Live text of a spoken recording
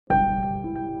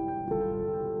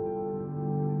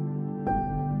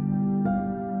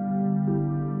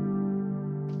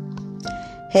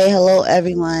Hey, hello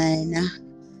everyone.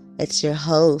 It's your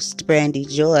host, Brandy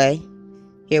Joy,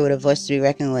 here with a voice to be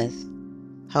reckoned with.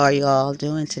 How are you all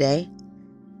doing today?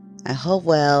 I hope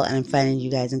well, and I'm finding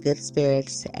you guys in good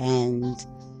spirits and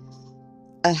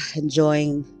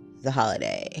enjoying the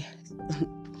holiday.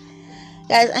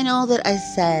 Guys, I know that I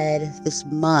said this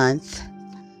month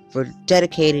we're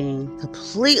dedicating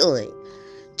completely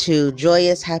to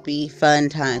joyous, happy, fun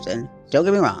times, and don't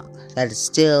get me wrong, that is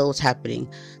still what's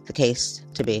happening, the case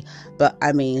to be. But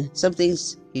I mean, some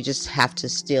things you just have to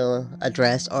still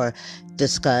address or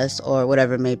discuss or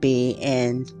whatever it may be.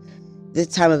 And this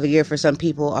time of the year for some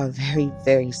people are very,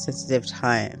 very sensitive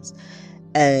times.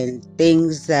 And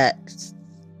things that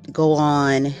go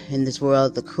on in this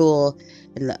world, the cruel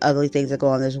and the ugly things that go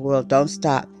on in this world, don't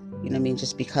stop. You know what I mean?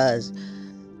 Just because,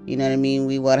 you know what I mean,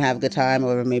 we want to have a good time or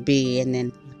whatever it may be. And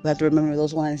then we have to remember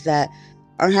those ones that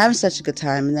aren't having such a good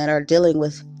time and that are dealing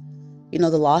with,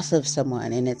 the loss of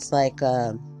someone. And it's like,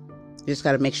 you just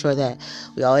got to make sure that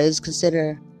we always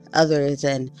consider others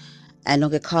and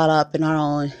don't get caught up in our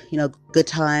own, good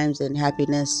times and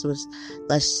happiness.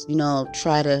 Let's,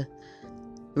 try to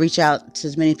reach out to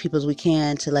as many people as we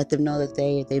can to let them know that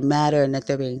they matter and that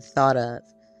they're being thought of,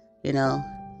 you know.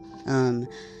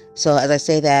 So as I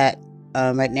say that,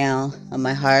 right now on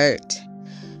my heart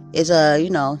is,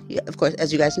 of course,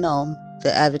 as you guys know,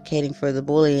 the advocating for the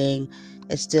bullying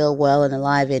is still well and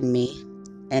alive in me.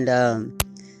 And I'm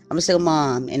a single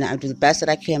mom, and I do the best that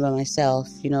I can by myself,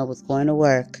 with going to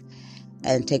work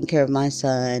and taking care of my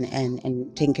son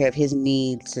and taking care of his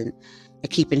needs and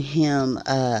keeping him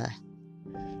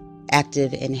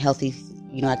active in healthy,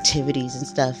 activities and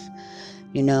stuff,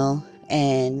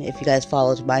 And if you guys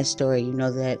followed my story, you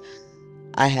know that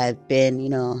I had been,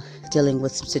 dealing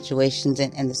with some situations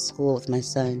in the school with my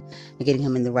son and getting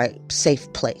him in the right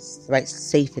safe place, the right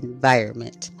safe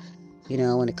environment,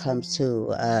 when it comes to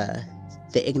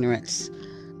the ignorance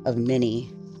of many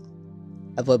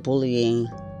of what bullying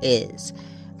is.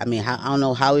 I mean, I don't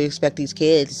know how we expect these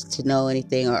kids to know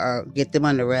anything or get them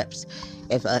under reps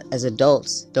if as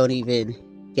adults don't even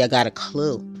got a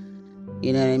clue.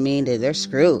 You know what I mean? They're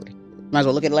screwed. Might as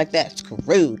well look at it like that.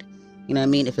 Screwed. You know what I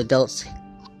mean? If adults,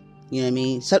 you know what I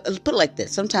mean? So let's put it like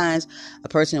this. Sometimes a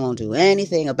person won't do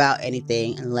anything about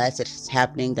anything unless it's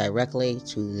happening directly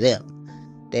to them.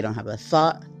 They don't have a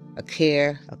thought, a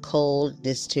care, a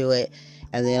coldness to it.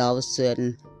 And then all of a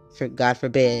sudden, God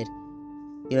forbid,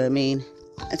 you know what I mean?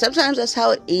 And sometimes that's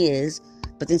how it is.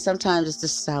 But then sometimes it's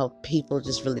just how people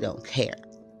just really don't care.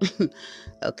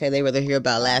 Okay, they rather hear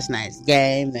about last night's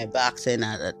game, their boxing,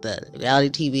 the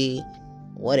reality TV,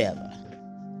 whatever.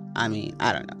 I mean,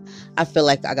 I don't know. I feel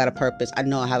like I got a purpose. I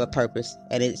know I have a purpose,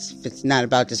 and it's not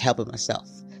about just helping myself.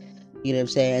 You know what I'm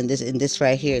saying? This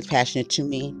right here is passionate to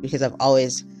me because I've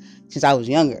always, since I was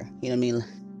younger, you know what I mean,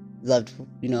 loved,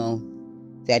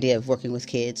 the idea of working with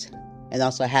kids, and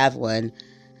also have one,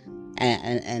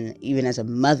 and even as a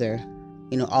mother,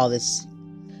 all this,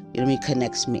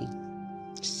 connects me.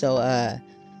 So,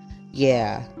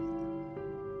 yeah.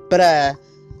 But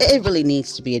it really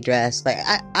needs to be addressed. Like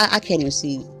I can't even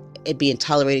see it being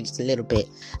tolerated just a little bit.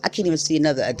 I can't even see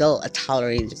another adult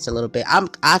tolerating just a little bit.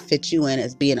 I fit you in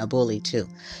as being a bully too,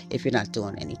 if you're not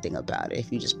doing anything about it.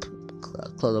 If you just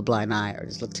close a blind eye or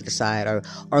just look to the side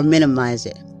or minimize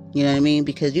it. You know what I mean?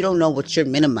 Because you don't know what you're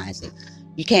minimizing.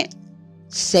 You can't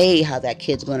say how that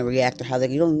kid's going to react or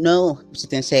you don't know.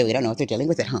 Sit there and say, we don't know what they're dealing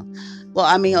with at home. Well,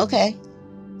 I mean, okay.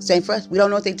 Same for us. We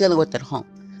don't know what they're dealing with at home.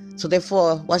 So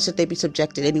therefore, why should they be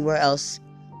subjected anywhere else?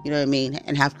 You know what I mean?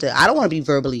 And I don't want to be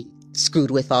verbally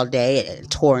screwed with all day and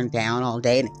torn down all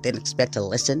day and then expect to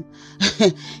listen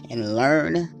and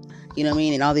learn. You know what I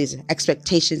mean? And all these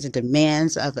expectations and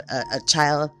demands of a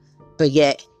child. But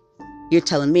yet, you're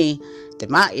telling me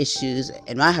that my issues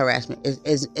and my harassment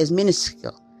is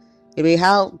minuscule. I mean,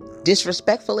 how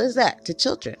disrespectful is that to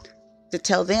children? To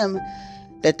tell them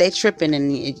that they tripping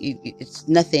and it's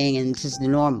nothing and it's just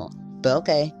normal. But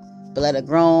okay. But let a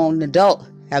grown adult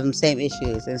have them same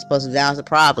issues and it's supposed to that's a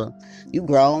problem. You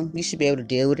grown. You should be able to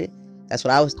deal with it. That's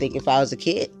what I was thinking if I was a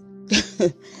kid. So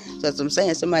that's what I'm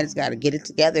saying. Somebody's got to get it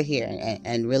together here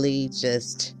and really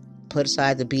just put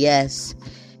aside the BS,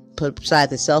 put aside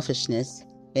the selfishness.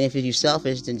 And if you're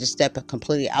selfish, then just step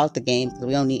completely out the game because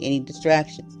we don't need any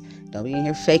distractions. Don't be in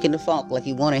here faking the funk like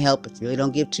you want to help, but you really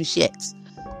don't give two shits.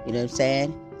 You know what I'm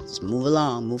saying? Just move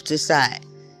along, move to the side.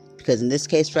 Because in this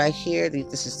case right here,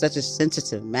 this is such a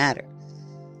sensitive matter.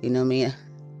 You know what I mean?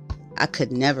 I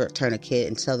could never turn a kid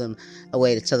and tell them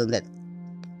that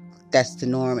that's the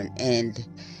norm and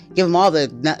give them all the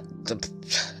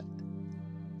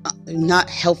not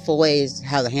helpful ways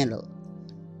how to handle it.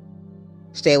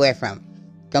 Stay away from it.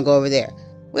 Don't go over there.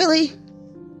 Really?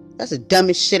 That's the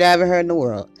dumbest shit I ever heard in the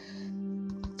world.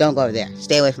 Don't go over there.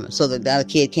 Stay away from it. So the other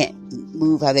kid can't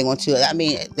move how they want to. I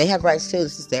mean, they have rights too.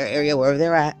 This is their area, wherever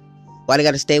they're at. Why they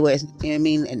got to stay away? You know what I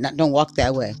mean? And don't walk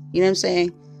that way. You know what I'm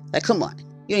saying? Like, come on.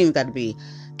 You don't even got to be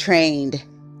trained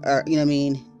or, you know what I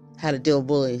mean, how to deal with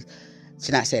bullies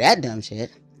to not say that dumb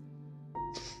shit.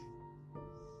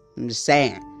 I'm just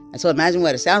saying. And so imagine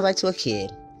what it sounds like to a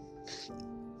kid.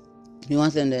 You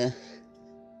want them to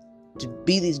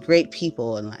be these great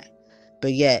people in life.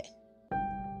 But yet,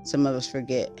 some of us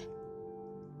forget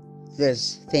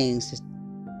there's things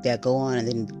that go on and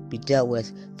then be dealt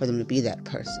with for them to be that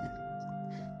person.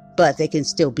 But they can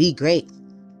still be great.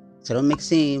 So don't make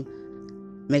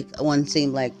one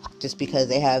seem like just because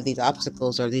they have these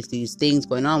obstacles or these things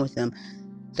going on with them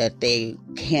that they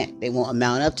won't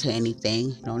amount up to anything.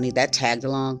 You don't need that tagged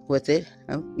along with it,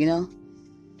 you know?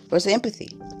 Where's the empathy?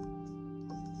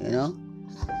 You know?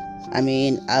 I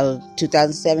mean,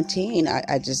 2017,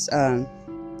 I just,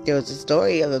 there was a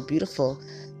story of a beautiful,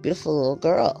 beautiful little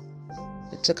girl.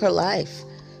 It took her life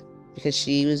because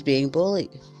she was being bullied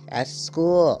at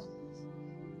school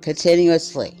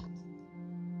continuously.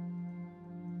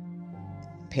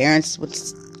 Parents would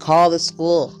call the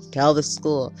school, tell the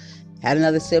school, had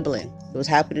another sibling. It was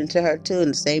happening to her too in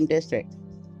the same district.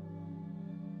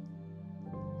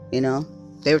 You know,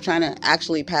 they were trying to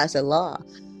actually pass a law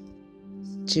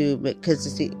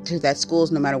because to that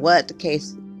schools, no matter what the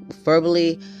case,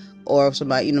 verbally or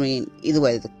somebody, you know what I mean, either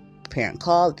way, the parent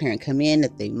called, the parent come in,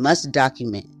 that they must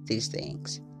document these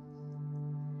things.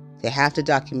 They have to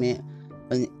document,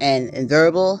 and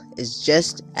verbal is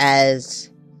just as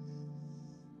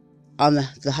on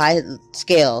the high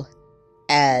scale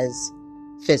as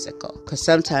physical. Because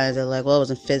sometimes they're like, well, it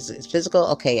wasn't physical. It's physical?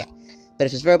 Okay, yeah. But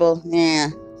if it's verbal,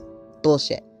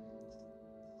 bullshit.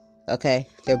 Okay?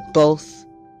 They're both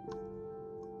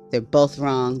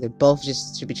wrong. They're both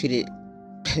just should be treated,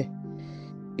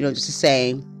 just the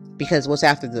same. Because what's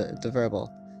after the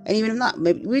verbal? And even if not,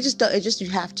 maybe we just don't, you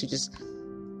have to just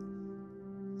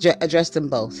address them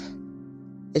both.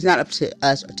 It's not up to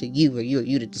us or to you or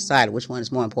you to decide which one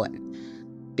is more important.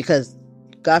 Because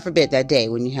God forbid that day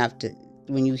when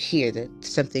you hear that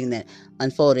something that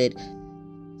unfolded,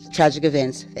 tragic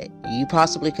events that you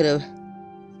possibly could have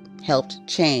helped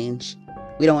change,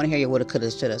 we don't want to hear your woulda, coulda,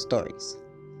 shoulda stories.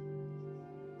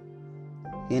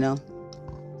 You know?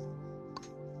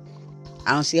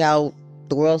 I don't see how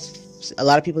a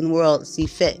lot of people in the world see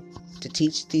fit to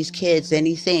teach these kids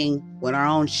anything when our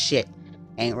own shit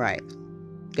ain't right.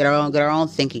 Get our own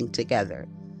thinking together.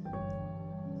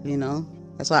 You know?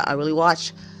 That's why I really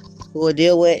watch who I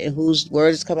deal with and whose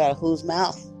words come out of whose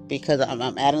mouth. Because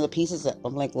I'm adding the pieces up.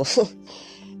 I'm like, well,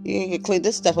 you can clean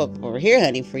this stuff up over here,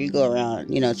 honey, before you go around,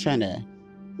 trying to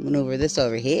maneuver this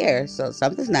over here. So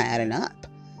something's not adding up.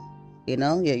 You're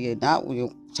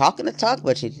talking the talk,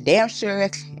 but you damn sure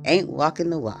ain't walking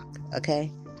the walk.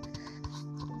 Okay?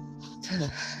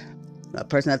 A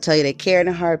person will tell you they care in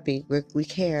a heartbeat. We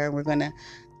care. We're gonna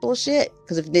bullshit.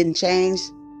 Because if it didn't change,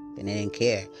 then they didn't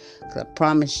care. Because I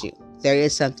promise you, there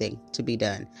is something to be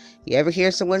done. You ever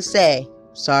hear someone say,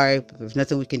 sorry, but there's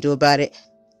nothing we can do about it,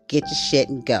 get your shit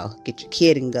and go. Get your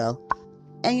kid and go.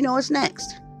 And you know what's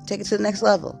next. Take it to the next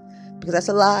level. Because that's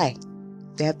a lie.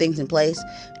 They have things in place.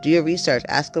 Do your research.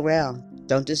 Ask around.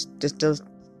 Don't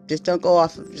don't go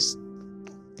off of just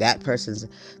that person's.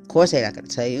 Of course, they're not going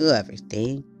to tell you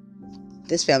everything.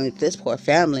 This poor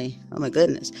family, oh my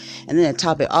goodness. And then to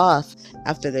top it off,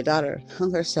 after their daughter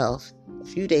hung herself, a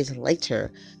few days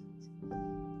later,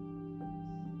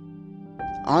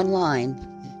 online,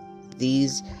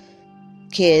 these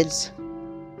kids,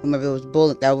 whomever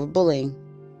was that were bullying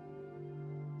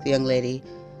the young lady,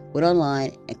 went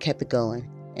online and kept it going.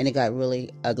 And it got really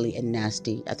ugly and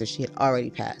nasty after she had already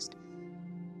passed.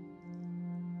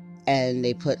 And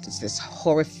they put this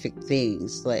horrific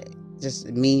things, like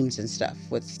just memes and stuff,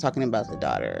 with talking about the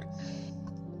daughter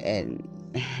and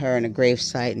her in a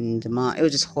gravesite and the mom. It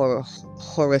was just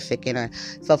horrific, and I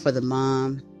felt for the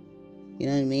mom. You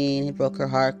know what I mean? It broke her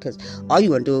heart, because all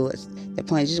you want to do at that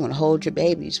point, you just want to hold your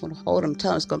baby. You just want to hold him,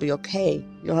 tell him it's going to be okay.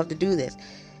 You don't have to do this,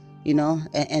 and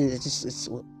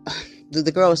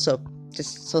the girl was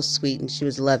so sweet, and she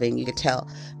was loving. You could tell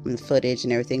from the footage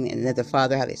and everything, and then the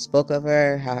father, how they spoke of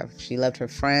her, how she loved her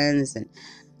friends, and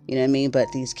you know what I mean. But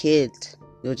these kids,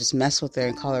 they would just mess with her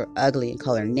and call her ugly and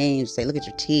call her names, say, look at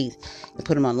your teeth, and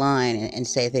put them online and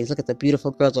say things, look at the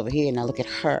beautiful girls over here, now look at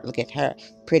her,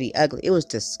 pretty ugly. It was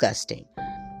disgusting.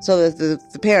 So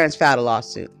the parents filed a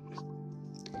lawsuit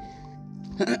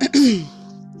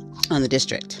on the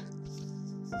district.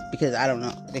 because I don't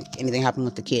know if anything happened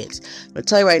with the kids. But I'll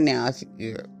tell you right now, if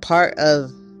you're part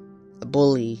of a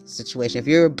bully situation, if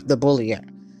you're the bullier,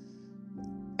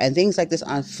 and things like this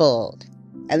unfold,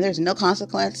 and there's no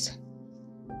consequence,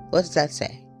 what does that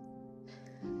say?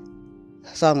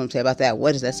 That's all I'm going to say about that.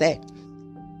 What does that say?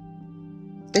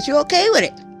 That you're okay with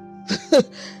it.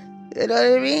 You know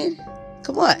what I mean?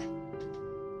 Come on.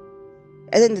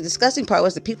 And then the disgusting part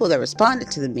was the people that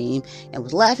responded to the meme and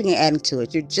was laughing and adding to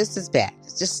it. You're just as bad.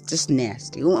 It's just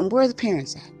nasty. And where are the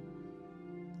parents at?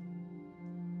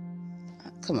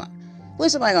 Come on.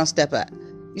 When's somebody going to step up?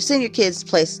 You send your kids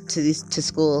to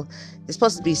school. They're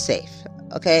supposed to be safe.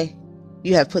 Okay?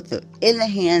 You have put them in the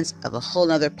hands of a whole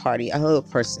other party, a whole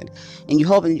person. And you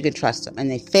hope that you can trust them.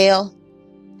 And they fail.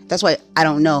 That's why I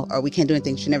don't know, or we can't do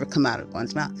anything, should never come out of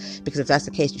one's mouth. Because if that's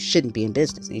the case, you shouldn't be in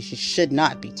business. And you should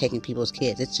not be taking people's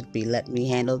kids. It should be, let me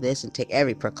handle this and take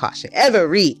every precaution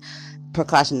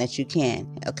that you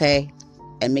can, okay?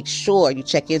 And make sure you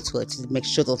check into it to make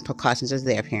sure those precautions are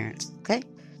there, parents, okay?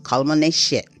 Call them on their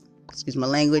shit. Excuse my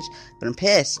language, but I'm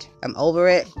pissed. I'm over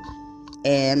it.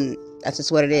 And that's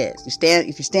just what it is. If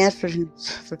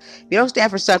you don't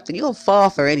stand for something, you'll fall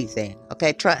for anything,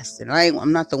 okay? Trust. And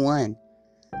I'm not the one.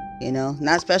 You know,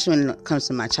 not especially when it comes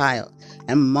to my child.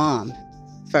 I'm a mom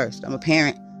first. I'm a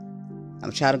parent. I'm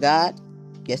a child of God.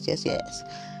 Yes.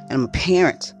 And I'm a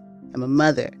parent. I'm a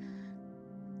mother.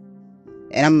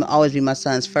 And I'm going to always be my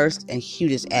son's first and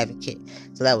hugest advocate.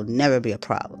 So that will never be a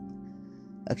problem.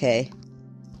 Okay?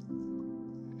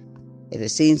 If it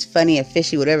seems funny or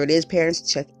fishy, whatever it is, parents,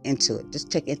 check into it.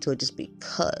 Just check into it just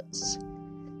because.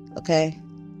 Okay?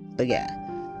 But yeah.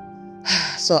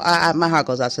 So my heart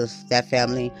goes out to that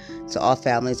family, to all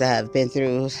families that have been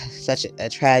through such a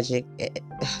tragic,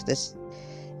 it's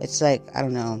like, I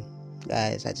don't know,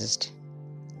 guys, I just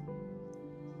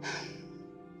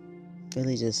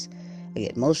really I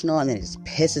get emotional, and then it just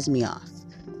pisses me off.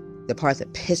 The part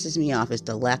that pisses me off is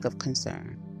the lack of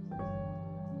concern,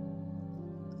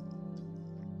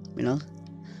 you know,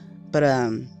 but,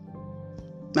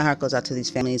 my heart goes out to these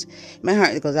families. My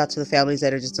heart goes out to the families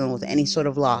that are just dealing with any sort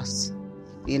of loss,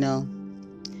 you know,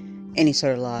 any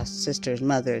sort of loss, sisters,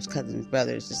 mothers, cousins,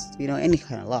 brothers, just, you know, any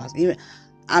kind of loss. Even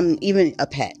a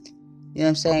pet, you know what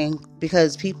I'm saying?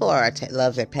 Because people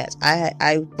love their pets.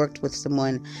 I worked with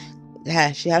someone,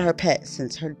 she had her pet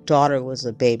since her daughter was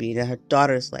a baby. Her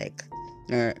daughter's like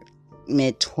in her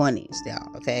mid-20s now,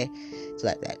 okay? So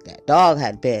that dog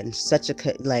had been such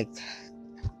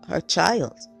her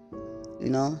child. You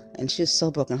know, and she was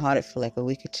so brokenhearted for like a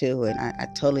week or two, and I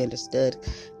totally understood,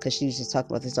 because she used to talk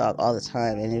about this dog all the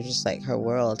time, and it was just like her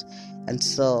world. And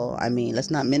so, I mean,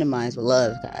 let's not minimize with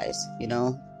love, guys. You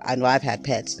know, I know I've had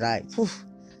pets, and I've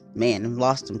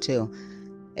lost them too,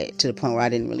 to the point where I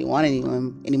didn't really want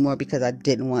anyone anymore, because I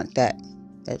didn't want that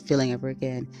feeling ever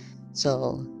again.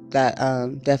 So that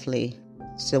definitely,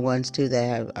 it's the ones too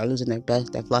that are losing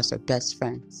they've lost their best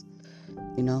friends.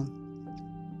 You know.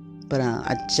 But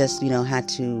I just, had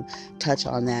to touch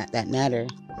on that matter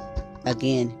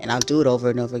again. And I'll do it over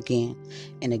and over again.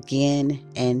 And again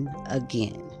and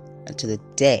again. Until the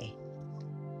day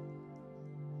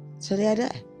I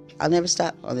die. I'll never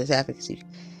stop on this advocacy.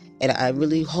 And I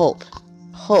really hope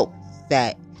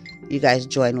that you guys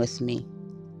join with me.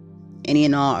 Any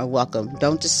and all are welcome.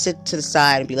 Don't just sit to the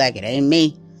side and be like, it ain't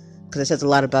me. Because it says a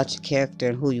lot about your character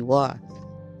and who you are.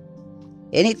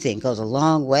 Anything goes a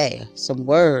long way. Some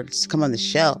words come on the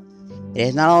show. It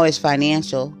is not always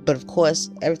financial, but of course,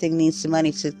 everything needs some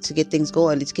money to get things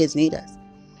going. These kids need us.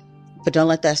 But don't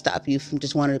let that stop you from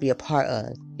just wanting to be a part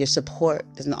of. Your support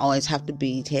doesn't always have to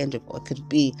be tangible. It could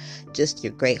be just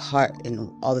your great heart and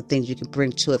all the things you can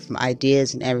bring to it, from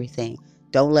ideas and everything.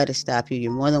 Don't let it stop you.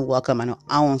 You're more than welcome. I know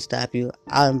I won't stop you.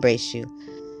 I'll embrace you.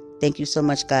 Thank you so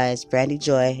much, guys. Brandy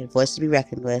Joy, a voice to be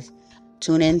reckoned with.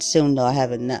 Tune in soon, though. I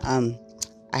have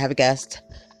a guest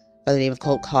by the name of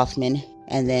Colt Kaufman,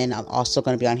 and then I'm also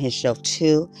going to be on his show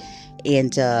too.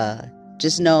 And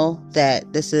just know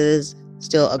that this is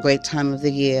still a great time of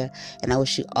the year, and I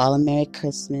wish you all a Merry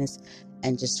Christmas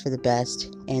and just for the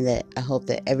best, and that I hope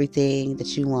that everything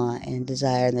that you want and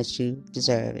desire and that you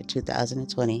deserve in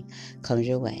 2020 comes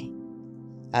your way.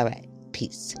 All right,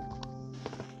 peace.